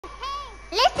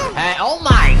Listen. Hey, oh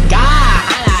my god!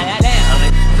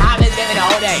 How this give me the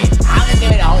whole day? How this give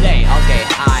me the whole day? Okay,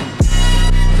 alright.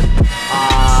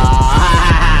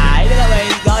 Look at where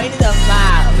he's going to the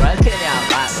map, bro. It's kidding me out,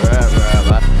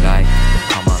 bro. Guys,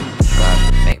 come on, subscribe,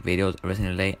 make videos every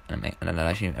single day, and make another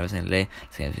live stream every single day.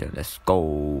 Let's go.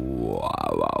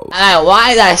 Wow.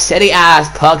 Why is that shitty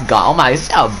ass puck gone? Oh my, this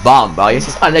is a bum, bro. This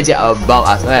is a legit a bum.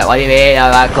 I swear. What do you mean?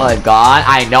 That call is gone?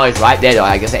 I know it's right there though.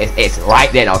 I guess it's right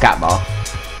there though, cat bro.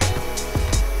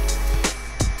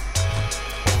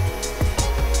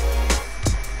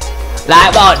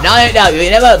 Like, bro, no, you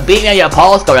never beat me on your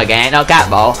postcode again, no cap,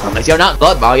 bro. Because you're not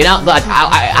good, bro. You're not good.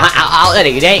 I'll let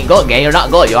it. You ain't good, gang. You're not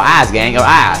good. Your ass, gang. Your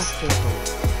ass.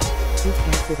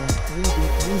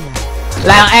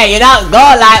 Like, hey, you're not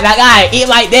good, like, my guy. Eat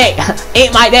my dick.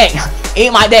 Eat my dick.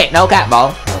 Eat my dick. No cap,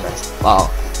 bro. Bro.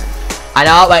 I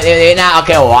know, but now,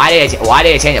 okay, why did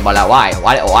they change it, bro? Like, why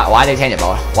did they change it,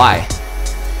 bro? Why?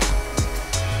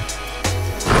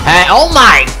 Hey, oh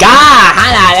my god!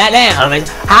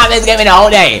 How this give me the whole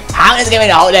day? How this give me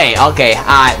the whole day? Okay,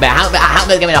 alright, but how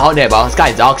this give me the whole day, bro? This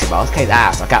guy's dog shit, bro. This kid's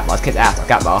ass, okay, bro. This kid's ass,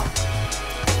 okay, bro.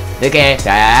 Look at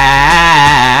that.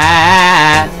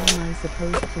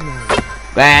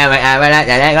 Wait.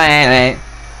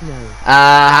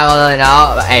 How will I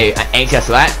know? Hey, ain't you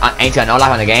sweat? Ain't you no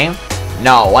life on the game?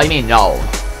 No, what do you mean no?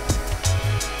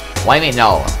 What do you mean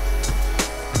no?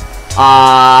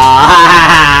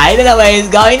 Look at where he's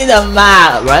going to the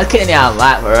map, bro. It's kidding me out,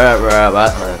 map, bro.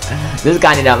 This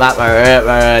guy need a map, bro.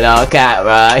 Okay,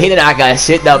 bro. He did not gonna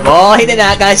shoot the ball. He did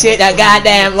not gonna shoot the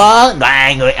goddamn ball. He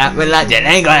did not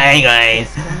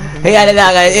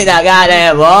gonna shoot the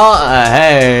goddamn ball.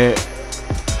 Hey.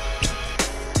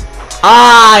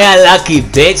 Ah, you lucky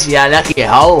bitch. You lucky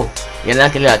hoe. You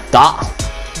lucky little dog.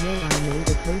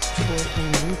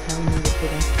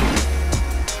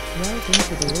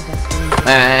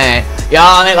 Yo,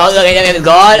 man, game is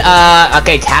good.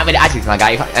 Okay, tell me the attributes, my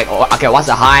guy. Okay, what's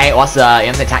the high? What's the?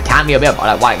 You know, tell me a bit, bro.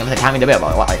 Like, what? You know, tell me the bit, bro.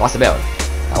 What's the build?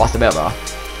 What's the build, bro?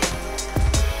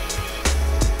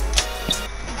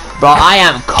 Bro, I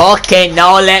am cooking,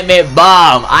 no let me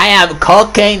bomb. I am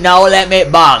cooking, no let me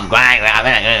bomb. I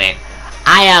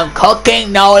am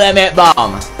cooking, no let me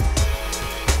bomb.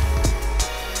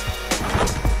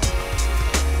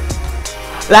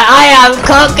 Like, I am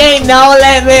cooking, no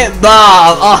let me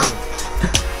bomb. Oh.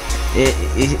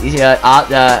 You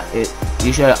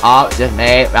should opt just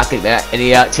make rocket better.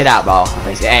 Idiot, chill out, bro.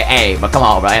 Hey, but come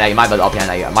on, bro. Like, my build OP on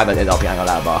that. My build is OP on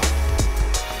that, bro.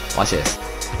 Watch this.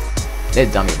 This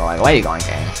dummy, bro. Like, where are you going,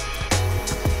 gang?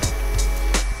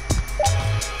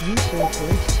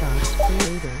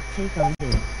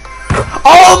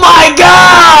 Oh my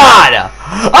god!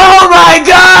 Oh my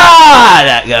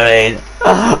god! Great.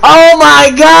 Oh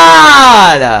my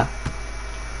god!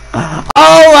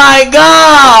 Oh my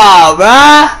god,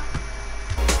 bruh!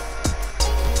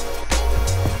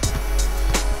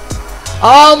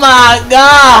 Oh my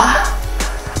god!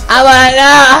 Oh my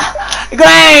god!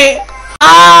 Great!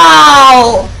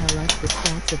 Oh!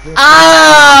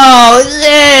 Oh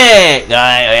shit!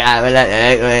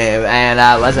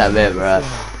 What's up, bit, bro?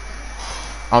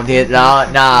 Oh dear, no,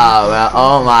 bro.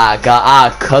 Oh my god, I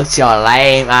cooked your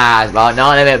lame ass, bro. No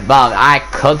limit bum. I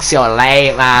cooked your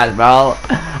lame ass, bro.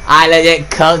 I legit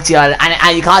cooked your,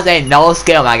 and you can't say no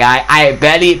skill, my guy. I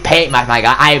barely paint match, my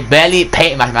guy. I barely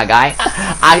paint match, my guy.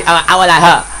 I was like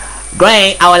her.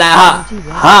 Grain, I was like her.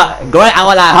 Grain, I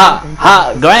was like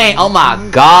her. Grain, oh my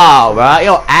god, bro.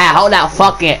 Yo, hold that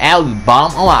fucking L, you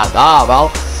bum. Oh my god,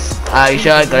 bro. You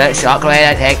should get shot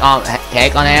creator, take on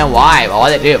him. Why, bro? What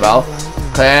did it do, bro?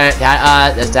 Clear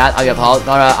the stats of your post.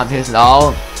 I'm too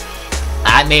slow.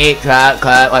 Add me, wait,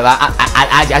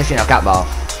 I just seen a cat, bro.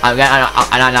 I'm getting,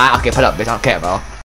 okay, put up, bitch. I don't care, bro.